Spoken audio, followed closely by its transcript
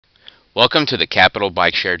Welcome to the Capital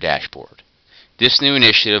Bikeshare Dashboard. This new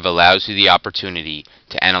initiative allows you the opportunity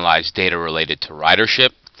to analyze data related to ridership,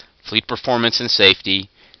 fleet performance and safety,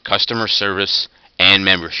 customer service, and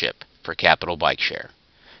membership for Capital Bikeshare.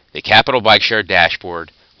 The Capital Bikeshare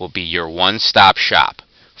Dashboard will be your one-stop shop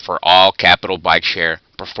for all Capital Bikeshare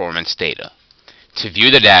performance data. To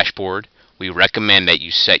view the dashboard, we recommend that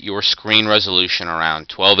you set your screen resolution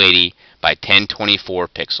around 1280 by 1024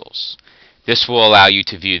 pixels. This will allow you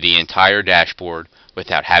to view the entire dashboard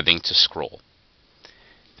without having to scroll.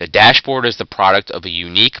 The dashboard is the product of a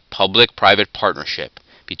unique public-private partnership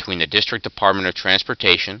between the District Department of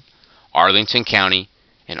Transportation, Arlington County,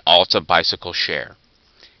 and Alta Bicycle Share.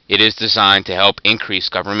 It is designed to help increase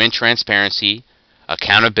government transparency,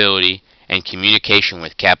 accountability, and communication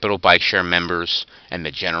with Capital Bikeshare members and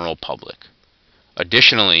the general public.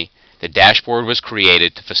 Additionally, the dashboard was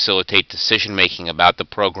created to facilitate decision-making about the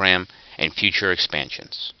program and future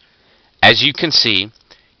expansions. As you can see,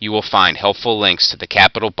 you will find helpful links to the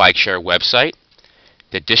Capital Bikeshare website,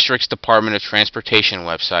 the District's Department of Transportation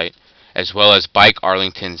website, as well as Bike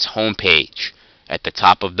Arlington's homepage at the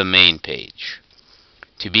top of the main page.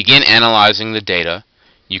 To begin analyzing the data,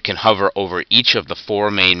 you can hover over each of the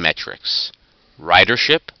four main metrics: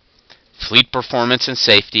 ridership, fleet performance and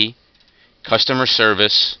safety, customer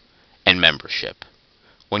service, and membership.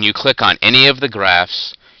 When you click on any of the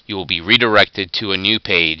graphs, you will be redirected to a new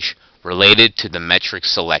page related to the metric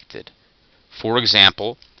selected. For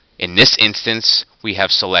example, in this instance, we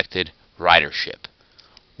have selected ridership.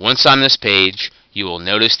 Once on this page, you will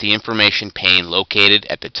notice the information pane located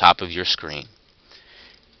at the top of your screen.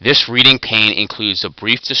 This reading pane includes a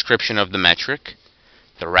brief description of the metric,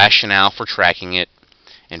 the rationale for tracking it,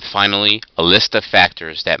 and finally, a list of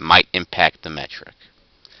factors that might impact the metric.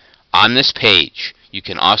 On this page, you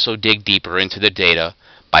can also dig deeper into the data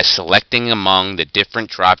by selecting among the different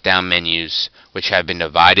drop-down menus, which have been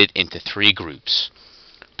divided into three groups: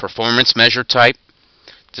 performance measure type,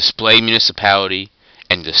 display municipality,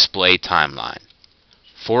 and display timeline.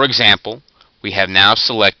 For example, we have now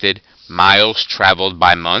selected miles traveled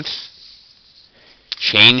by month,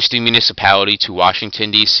 changed the municipality to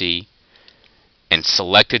Washington, D.C., and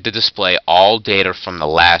selected to display all data from the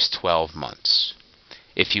last 12 months.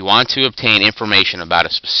 If you want to obtain information about a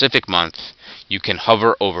specific month, you can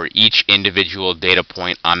hover over each individual data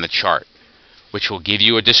point on the chart, which will give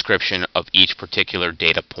you a description of each particular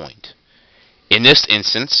data point. In this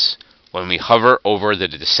instance, when we hover over the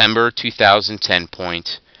December 2010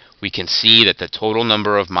 point, we can see that the total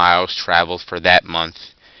number of miles traveled for that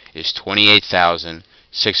month is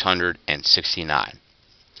 28,669.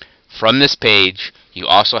 From this page, you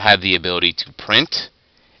also have the ability to print,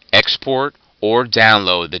 export, or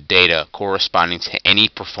download the data corresponding to any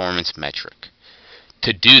performance metric.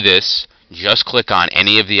 To do this, just click on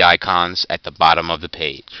any of the icons at the bottom of the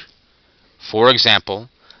page. For example,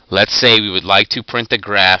 let's say we would like to print the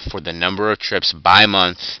graph for the number of trips by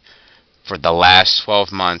month for the last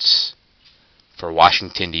 12 months for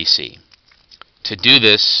Washington, D.C. To do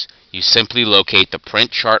this, you simply locate the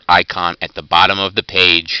print chart icon at the bottom of the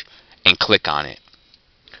page and click on it.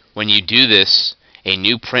 When you do this, a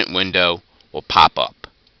new print window will pop up.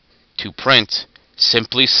 To print,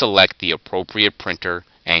 simply select the appropriate printer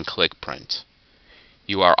and click Print.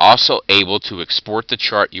 You are also able to export the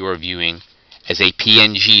chart you are viewing as a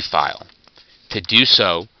PNG file. To do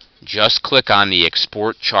so, just click on the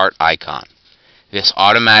Export Chart icon. This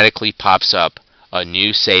automatically pops up a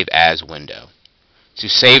new Save As window. To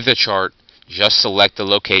save the chart, just select the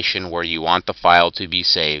location where you want the file to be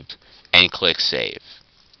saved and click Save.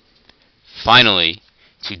 Finally,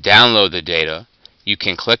 to download the data, you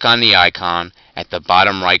can click on the icon at the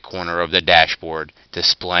bottom right corner of the dashboard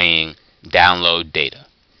displaying Download Data.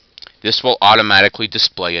 This will automatically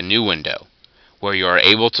display a new window where you are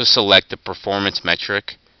able to select the performance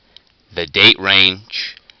metric, the date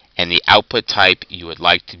range, and the output type you would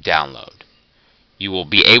like to download. You will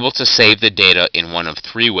be able to save the data in one of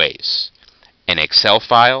three ways: an Excel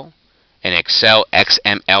file, an Excel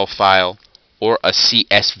XML file, or a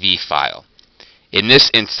CSV file. In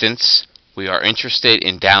this instance, we are interested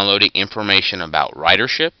in downloading information about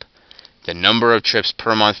ridership, the number of trips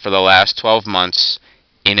per month for the last 12 months,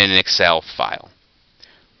 in an Excel file.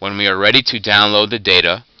 When we are ready to download the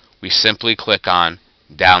data, we simply click on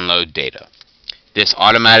Download Data. This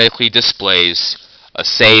automatically displays a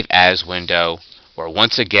Save As window where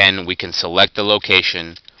once again we can select the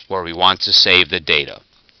location where we want to save the data.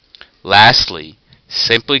 Lastly,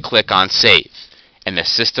 simply click on Save, and the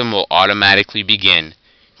system will automatically begin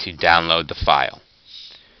to download the file.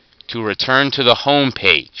 To return to the home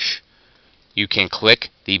page, You can click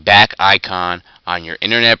the back icon on your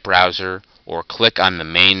internet browser or click on the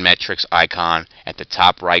main metrics icon at the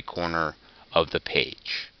top right corner of the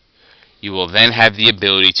page. You will then have the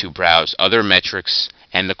ability to browse other metrics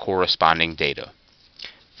and the corresponding data.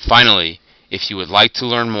 Finally, if you would like to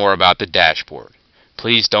learn more about the dashboard,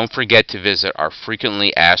 please don't forget to visit our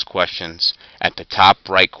frequently asked questions at the top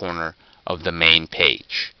right corner of the main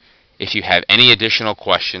page. If you have any additional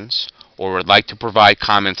questions or would like to provide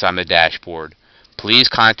comments on the dashboard, please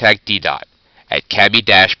contact DDOT at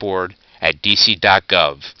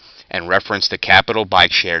cabidashboard@dc.gov and reference the Capital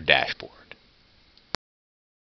Bikeshare Dashboard.